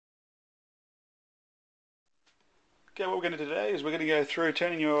Okay, what we're going to do today is we're going to go through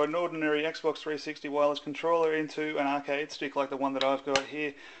turning your an ordinary Xbox 360 wireless controller into an arcade stick like the one that I've got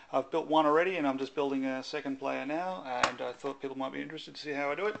here. I've built one already and I'm just building a second player now, and I thought people might be interested to see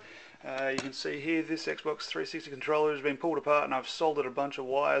how I do it. You can see here this Xbox 360 controller has been pulled apart and I've soldered a bunch of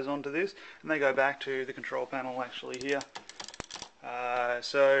wires onto this, and they go back to the control panel actually here.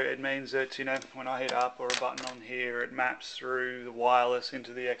 So it means that, you know, when I hit up or a button on here, it maps through the wireless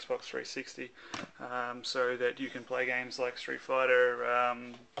into the Xbox 360, so that you can play games like Street Fighter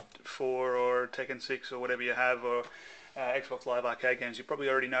 4 or Tekken 6 or whatever you have, or Xbox Live Arcade games. You probably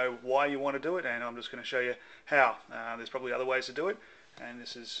already know why you want to do it, and I'm just going to show you how. There's probably other ways to do it, and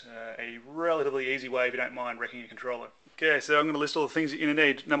this is a relatively easy way if you don't mind wrecking your controller. Okay, so I'm going to list all the things that you're going to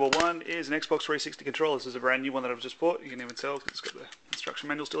need. Number one is an Xbox 360 controller. This is a brand new one that I've just bought. You can even tell it's got the instruction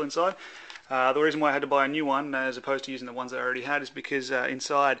manual still inside. The reason why I had to buy a new one as opposed to using the ones that I already had is because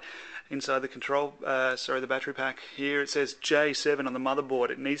inside the control, the battery pack here, it says J7 on the motherboard.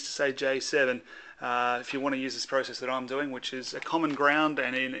 It needs to say J7 if you want to use this process that I'm doing, which is a common ground,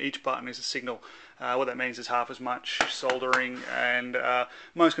 and in each button is a signal. What that means is half as much soldering, and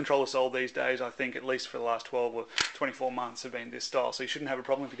most controllers sold these days, I think at least for the last 12 or 24 months, have been this style. So you shouldn't have a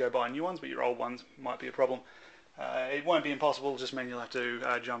problem if you go buy new ones, but your old ones might be a problem. It won't be impossible, just mean you'll have to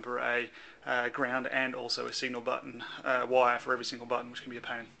jumper a ground and also a signal button wire for every single button, which can be a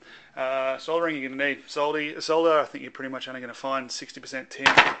pain. Soldering, you're going to need solder. I think you're pretty much only going to find 60% tin,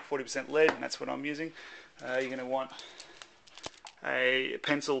 40% lead, and that's what I'm using. You're going to want a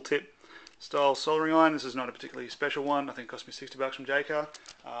pencil tip style soldering iron. This is not a particularly special one. I think it cost me $60 from JCar,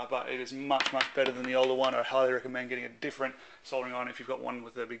 but it is much better than the older one. I highly recommend getting a different soldering iron if you've got one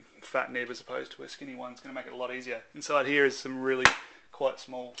with a big fat nib as opposed to a skinny one. It's going to make it a lot easier. Inside here is some really quite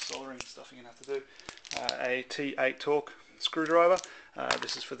small soldering stuff you're going to have to do. A T8 torque screwdriver.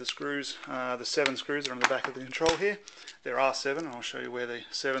 This is for the screws, the 7 screws that are on the back of the control here. There are 7, and I'll show you where the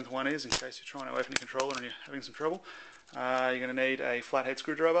 7th one is in case you're trying to open your controller and you're having some trouble. You're going to need a flathead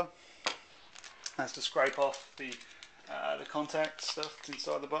screwdriver. That's to scrape off the contact stuff that's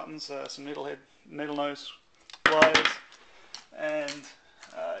inside the buttons, some needle nose pliers, and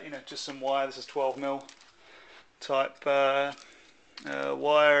just some wire. This is 12mm type wire.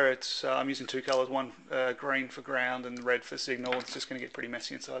 I'm using 2 colours, one green for ground and red for signal. It's just going to get pretty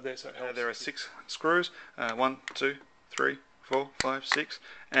messy inside there, so it helps. There are 6 screws, 1, 2, 3, 4, 5, 6,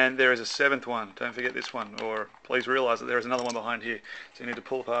 and there is a 7th one. Don't forget this one, or please realise that there is another one behind here. So you need to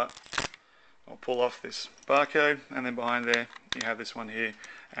pull apart, or pull off this barcode, and then behind there you have this one here,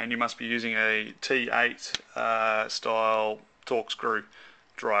 and you must be using a T8 style torque screw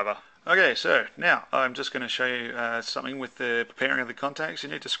driver. Okay, so now I'm just going to show you something with the preparing of the contacts. You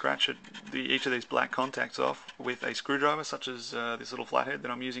need to scratch each of these black contacts off with a screwdriver, such as this little flathead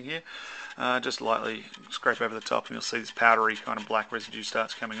that I'm using here. Just lightly scrape over the top and you'll see this powdery kind of black residue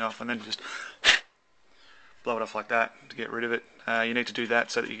starts coming off, and then just blow it off like that to get rid of it. You need to do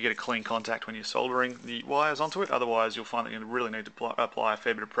that so that you get a clean contact when you're soldering the wires onto it. Otherwise you'll find that you really need to apply a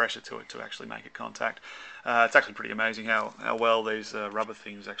fair bit of pressure to it to actually make it contact. It's actually pretty amazing how well these rubber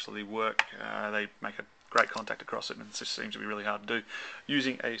things actually work. They make a great contact across it, and it just seems to be really hard to do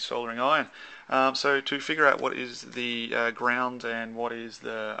using a soldering iron. So to figure out what is the ground and what is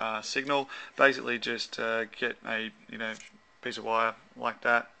the signal, basically just get a piece of wire like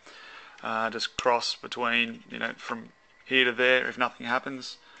that. Just cross between, from here to there if nothing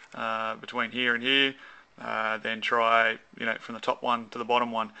happens, between here and here, then try, from the top one to the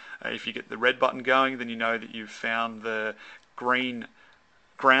bottom one. If you get the red button going, then you know that you've found the green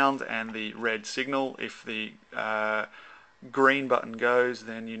ground and the red signal. If the green button goes,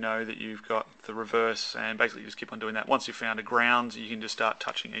 then you know that you've got the reverse, and basically you just keep on doing that. Once you've found a ground, you can just start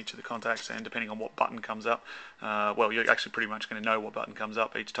touching each of the contacts, and depending on what button comes up, well, you're actually pretty much going to know what button comes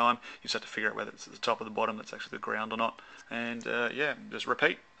up each time. You just have to figure out whether it's at the top or the bottom that's actually the ground or not, and yeah, just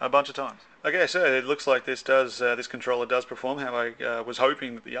repeat a bunch of times. Okay, so it looks like this controller does perform how I was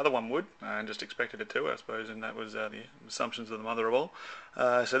hoping that the other one would, and just expected it to, I suppose, and that was the assumptions of the mother of all.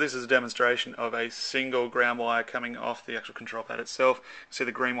 So this is a demonstration of a single ground wire coming off the actual control pad itself. You see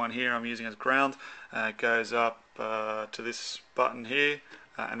the green one here I'm using as ground. It goes up to this button here,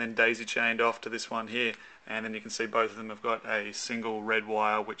 and then daisy chained off to this one here, and then you can see both of them have got a single red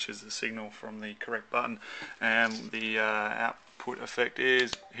wire, which is the signal from the correct button, and the output effect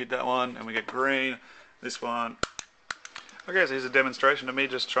is hit that one and we get green. This one. Okay, so here's a demonstration of me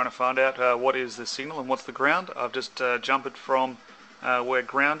just trying to find out what is the signal and what's the ground. I've just jumped it from where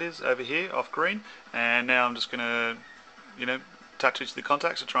ground is over here off green, and now I'm just going to touch each of the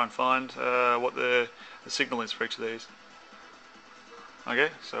contacts to try and find what the signal is for each of these. Okay,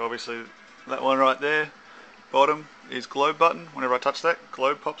 so obviously that one right there, bottom is globe button. Whenever I touch that,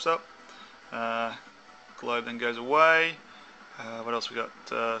 globe pops up. Globe then goes away. What else we got?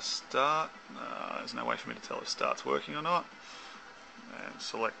 Start. There's no way for me to tell if start's working or not. And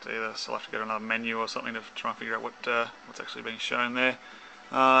select either, so I'll have to go to another menu or something to try and figure out what's actually being shown there.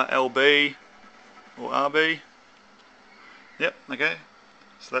 LB or RB. Yep, okay.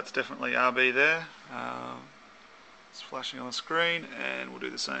 So that's definitely RB there. It's flashing on the screen, and we'll do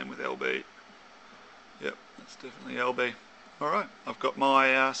the same with LB. Yep, that's definitely LB. Alright, I've got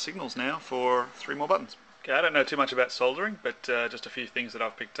my signals now for 3 more buttons. Okay, I don't know too much about soldering, but just a few things that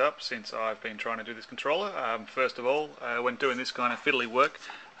I've picked up since I've been trying to do this controller. First of all, when doing this kind of fiddly work,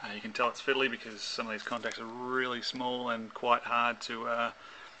 you can tell it's fiddly because some of these contacts are really small and quite hard to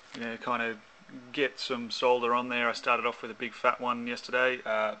kind of get some solder on there. I started off with a big fat one yesterday,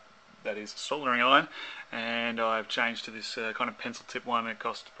 that is soldering iron, and I've changed to this kind of pencil tip one. It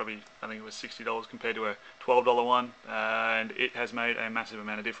cost probably, I think it was $60 compared to a $12 one, and it has made a massive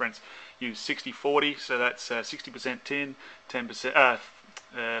amount of difference. Use 60-40, so that's 60% tin, 10%,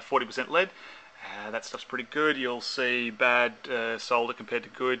 40% lead. That stuff's pretty good. You'll see bad solder compared to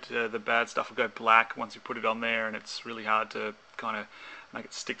good. The bad stuff will go black once you put it on there, and it's really hard to kind of make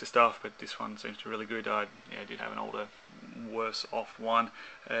it stick to stuff, but this one seems to be really good. I did have an older, worse off one.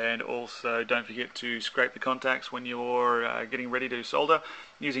 And also don't forget to scrape the contacts when you're getting ready to solder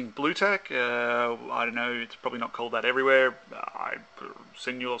using blue tack. I don't know, it's probably not called that everywhere.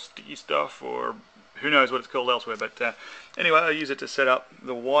 Senor sticky stuff, or who knows what it's called elsewhere, but anyway, I use it to set up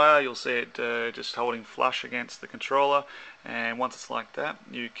the wire. You'll see it just holding flush against the controller, and once it's like that,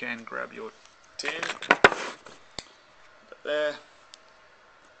 you can grab your tin, put that there,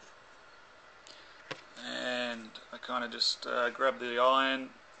 and I kind of just grab the iron,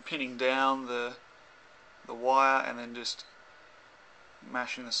 pinning down the wire, and then just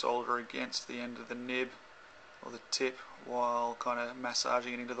mashing the solder against the end of the nib or the tip while kind of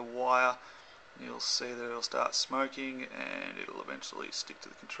massaging it into the wire. You'll see that it'll start smoking, and it'll eventually stick to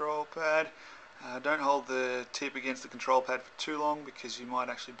the control pad. Don't hold the tip against the control pad for too long because you might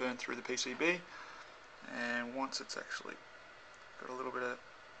actually burn through the PCB. And once it's actually got a little bit of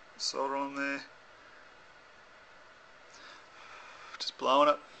solder on there, just blowing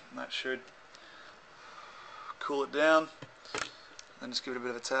it, and that should cool it down. Then just give it a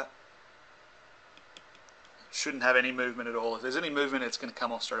bit of a tap. Shouldn't have any movement at all. If there's any movement, it's going to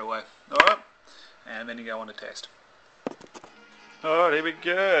come off straight away. Alright, and then you go on to test. Alright, here we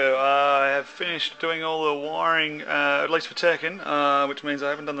go. I have finished doing all the wiring, at least for Tekken, which means I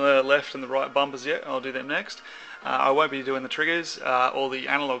haven't done the left and the right bumpers yet. I'll do them next. I won't be doing the triggers or the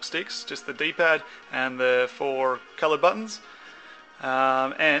analog sticks, just the D-pad and the 4 coloured buttons.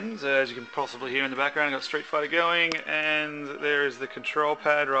 And as you can possibly hear in the background, I've got Street Fighter going, and there is the control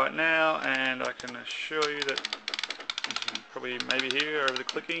pad right now, and I can assure you that, as you can probably maybe hear over the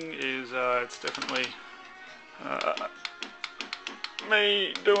clicking, is it's definitely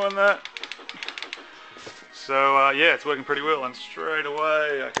me doing that. So yeah, it's working pretty well, and straight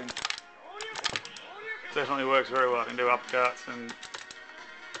away I can, definitely works very well. I can do uppercuts and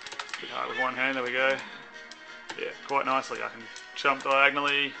it's a bit hard with one hand. There we go. Yeah, quite nicely. I can jump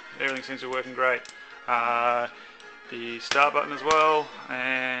diagonally. Everything seems to be working great. The start button as well,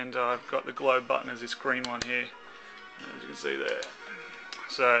 and I've got the globe button as this green one here, as you can see there.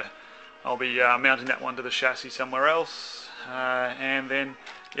 So I'll be mounting that one to the chassis somewhere else, and then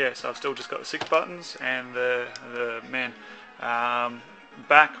yeah, so I've still just got the 6 buttons, and the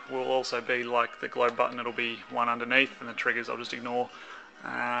back will also be like the globe button. It'll be one underneath, and the triggers I'll just ignore,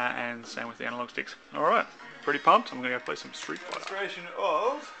 and same with the analog sticks. Alright, pretty pumped. I'm going to go play some Street Fighter. Demonstration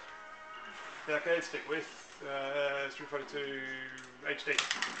of the arcade stick with Street Fighter 2 HD.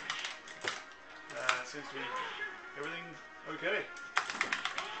 Seems to be everything okay.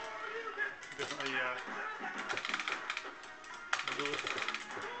 Definitely do it.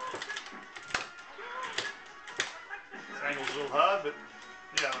 This angle's a little hard, but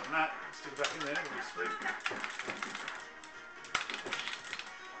yeah, other than that, stick it back in there, it'll be sweet.